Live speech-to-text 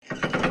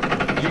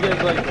Do you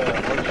guys like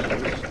horror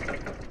shows?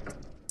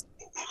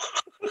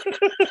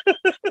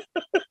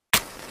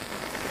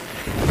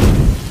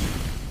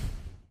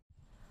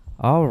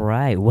 All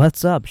right,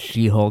 what's up,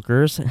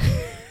 She-Hulkers?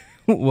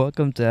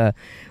 Welcome to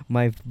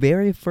my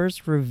very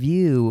first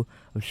review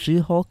of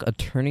She-Hulk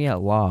Attorney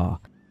at Law.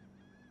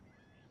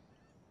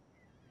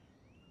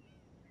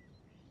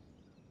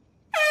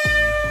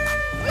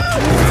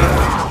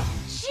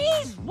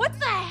 Jeez, what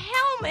the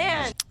hell,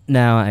 man?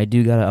 Now, I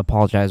do gotta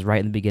apologize right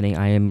in the beginning.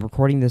 I am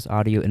recording this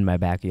audio in my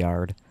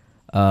backyard,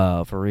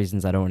 for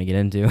reasons I don't want to get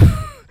into.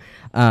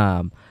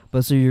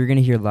 But so you're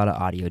gonna hear a lot of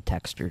audio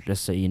texture,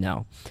 just so you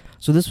know.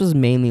 So this was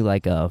mainly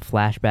like a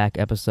flashback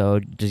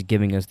episode, just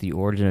giving us the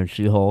origin of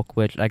She-Hulk,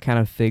 which I kind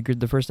of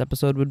figured the first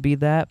episode would be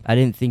that. I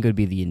didn't think it would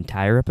be the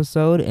entire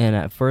episode, and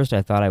at first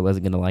I thought I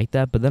wasn't gonna like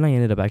that, but then I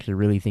ended up actually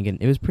really thinking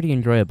it was pretty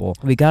enjoyable.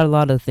 We got a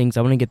lot of things.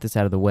 I want to get this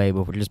out of the way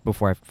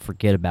before I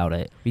forget about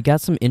it. We got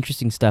some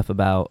interesting stuff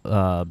about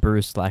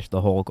Bruce /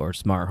 the Hulk, or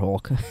Smart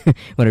Hulk,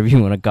 whatever you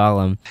want to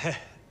call him.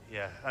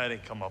 Yeah, I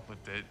didn't come up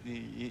with it.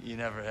 You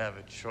never have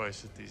a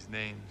choice with these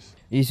names.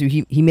 So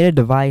he made a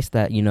device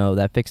that,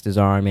 that fixed his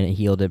arm and it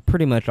healed it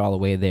pretty much all the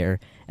way there.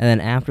 And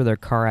then after their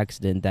car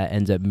accident that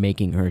ends up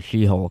making her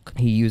She-Hulk,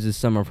 he uses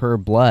some of her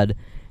blood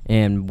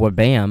and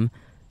bam,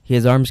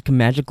 his arm's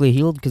magically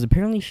healed because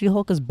apparently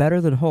She-Hulk is better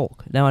than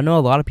Hulk. Now, I know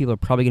a lot of people are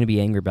probably going to be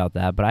angry about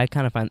that, but I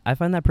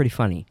find that pretty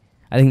funny.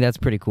 I think that's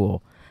pretty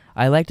cool.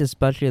 I liked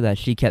especially that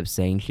she kept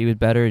saying she was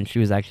better and she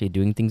was actually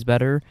doing things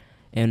better.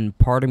 And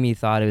part of me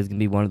thought it was going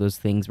to be one of those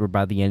things where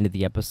by the end of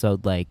the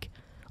episode, like,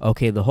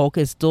 okay, the Hulk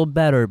is still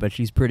better, but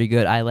she's pretty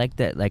good. I like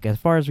that, like, as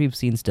far as we've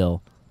seen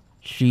still,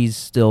 she's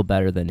still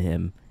better than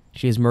him.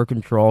 She has more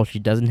control. She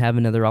doesn't have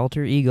another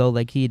alter ego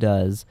like he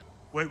does.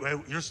 Wait,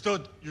 you're still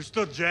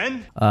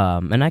Jen?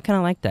 And I kind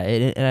of like that.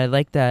 And I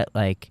like that,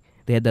 like,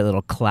 they had that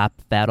little clap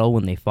battle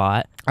when they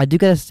fought. I do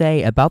gotta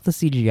say, about the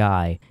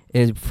CGI,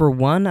 is, for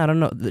one, I don't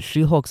know,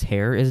 She-Hulk's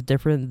hair is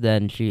different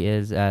than she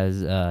is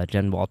as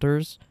Jen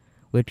Walters,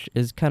 which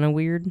is kind of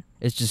weird.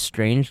 It's just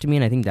strange to me,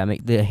 and I think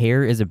the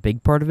hair is a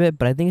big part of it,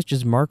 but I think it's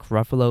just Mark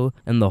Ruffalo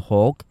and the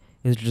Hulk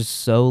is just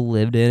so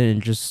lived in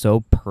and just so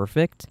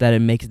perfect that it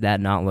makes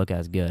that not look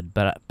as good.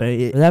 But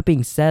that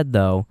being said,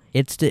 though,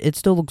 it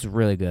still looks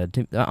really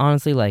good.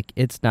 Honestly, like,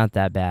 it's not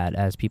that bad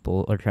as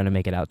people are trying to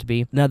make it out to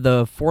be. Now,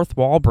 the fourth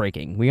wall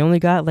breaking, we only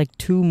got like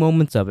 2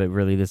 moments of it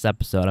really this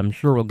episode. I'm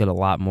sure we'll get a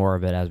lot more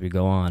of it as we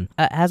go on.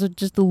 As of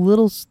just the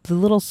little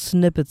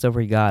snippets that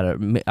we got,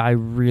 I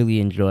really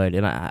enjoyed,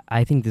 and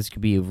I think this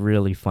could be a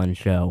really fun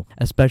show,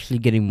 especially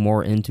getting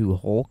more into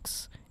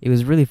Hulks. It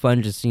was really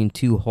fun just seeing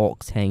 2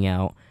 Hulks hang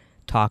out,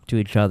 talk to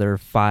each other,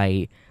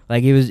 fight.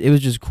 Like, it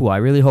was just cool. I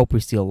really hope we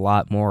see a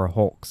lot more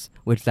Hulks.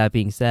 Which, that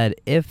being said,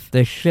 if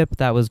the ship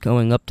that was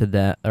going up to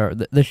that, or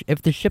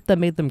if the ship that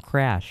made them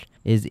crash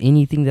is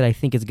anything that I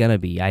think it's gonna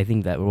be, I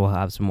think that we'll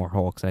have some more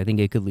Hulks. And I think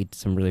it could lead to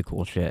some really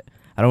cool shit.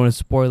 I don't want to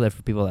spoil it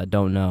for people that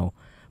don't know,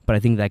 but I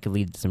think that could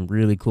lead to some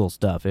really cool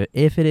stuff.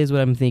 If it is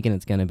what I'm thinking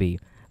it's gonna be,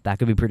 that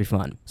could be pretty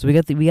fun. So we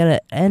got an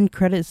end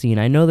credit scene.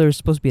 I know there's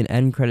supposed to be an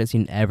end credit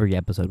scene every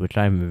episode, which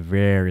I'm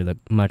very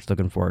much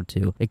looking forward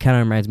to. It kind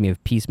of reminds me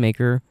of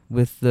Peacemaker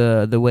with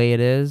the way it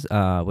is,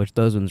 which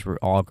those ones were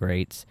all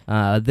great.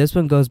 This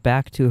one goes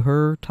back to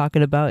her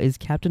talking about, is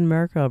Captain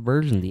America a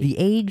virgin? The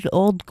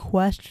age-old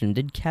question,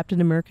 did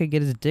Captain America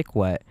get his dick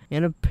wet?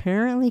 And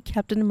apparently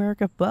Captain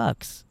America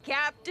fucks.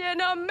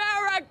 Captain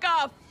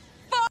America!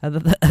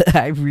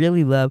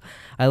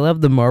 I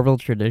love the Marvel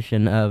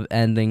tradition of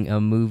ending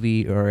a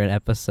movie or an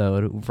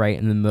episode right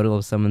in the middle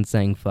of someone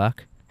saying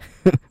fuck.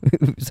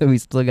 So we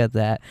still got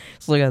that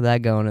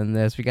going in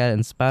this. We got it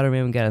in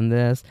Spider-Man, we got it in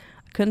this.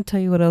 I couldn't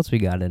tell you what else we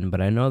got in, but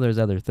I know there's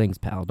other things,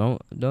 pal.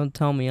 Don't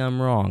tell me I'm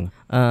wrong.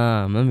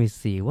 Let me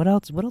see. What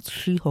else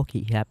She-Hulk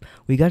have?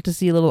 We got to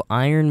see a little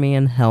Iron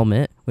Man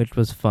helmet, which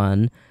was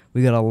fun.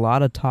 We got a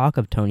lot of talk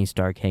of Tony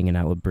Stark hanging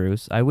out with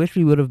Bruce. I wish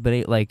we would have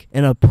been, like,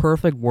 in a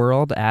perfect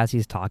world, as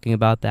he's talking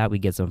about that, we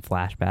get some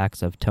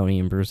flashbacks of Tony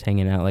and Bruce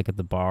hanging out, like, at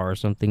the bar or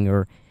something,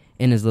 or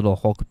in his little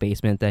Hulk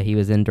basement that he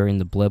was in during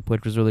the blip,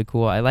 which was really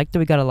cool. I liked that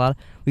we got a lot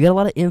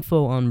of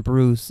info on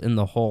Bruce and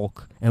the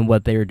Hulk and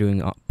what they were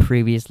doing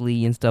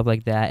previously and stuff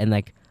like that, and,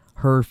 like,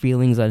 her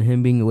feelings on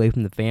him being away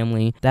from the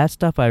family. That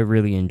stuff I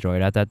really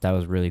enjoyed. I thought that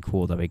was really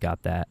cool that we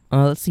got that.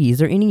 Let's see, is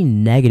there any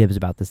negatives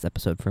about this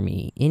episode for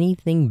me?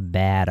 Anything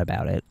bad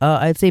about it?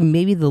 I'd say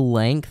maybe the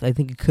length. I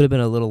think it could have been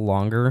a little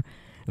longer,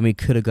 and we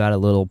could have got a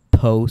little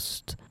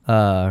post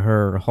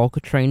her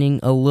Hulk training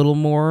a little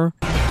more.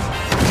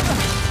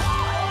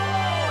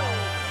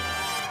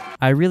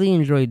 I really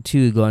enjoyed,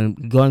 too,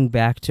 going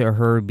back to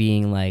her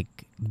being, like,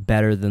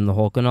 better than the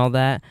Hulk and all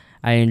that.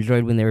 I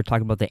enjoyed when they were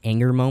talking about the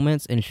anger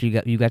moments, and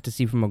you got to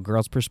see from a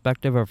girl's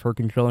perspective of her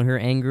controlling her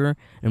anger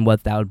and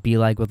what that would be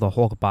like with a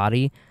Hulk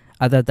body.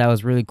 I thought that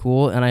was really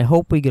cool, and I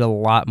hope we get a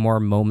lot more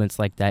moments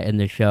like that in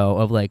the show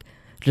of, like,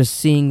 just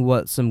seeing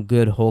what some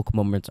good Hulk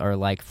moments are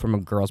like from a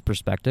girl's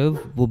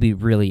perspective will be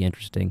really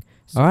interesting.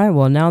 All right,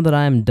 well, now that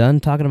I'm done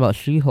talking about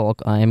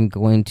She-Hulk, I'm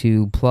going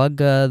to plug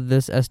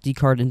this SD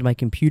card into my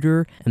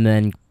computer and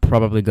then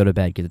probably go to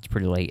bed because it's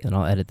pretty late, and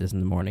I'll edit this in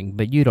the morning.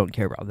 But you don't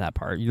care about that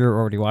part. You're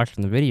already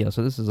watching the video,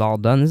 so this is all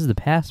done. This is the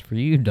past for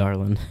you,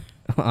 darling.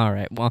 All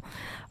right, well,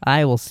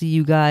 I will see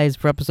you guys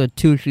for episode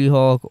 2 of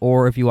She-Hulk,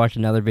 or if you watch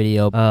another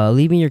video,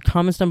 leave me your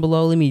comments down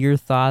below. Leave me your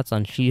thoughts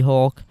on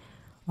She-Hulk.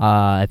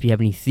 If you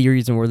have any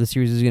theories on where the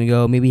series is going to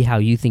go, maybe how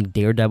you think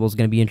Daredevil is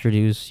going to be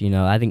introduced.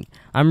 I think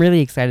I'm really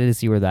excited to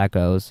see where that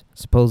goes.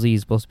 Supposedly he's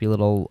supposed to be a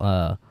little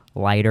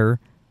lighter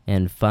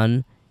and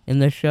fun in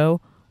this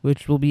show,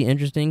 which will be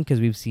interesting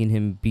because we've seen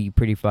him be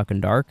pretty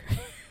fucking dark.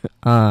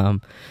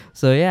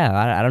 So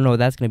yeah, I don't know what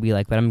that's going to be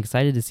like, but I'm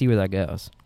excited to see where that goes.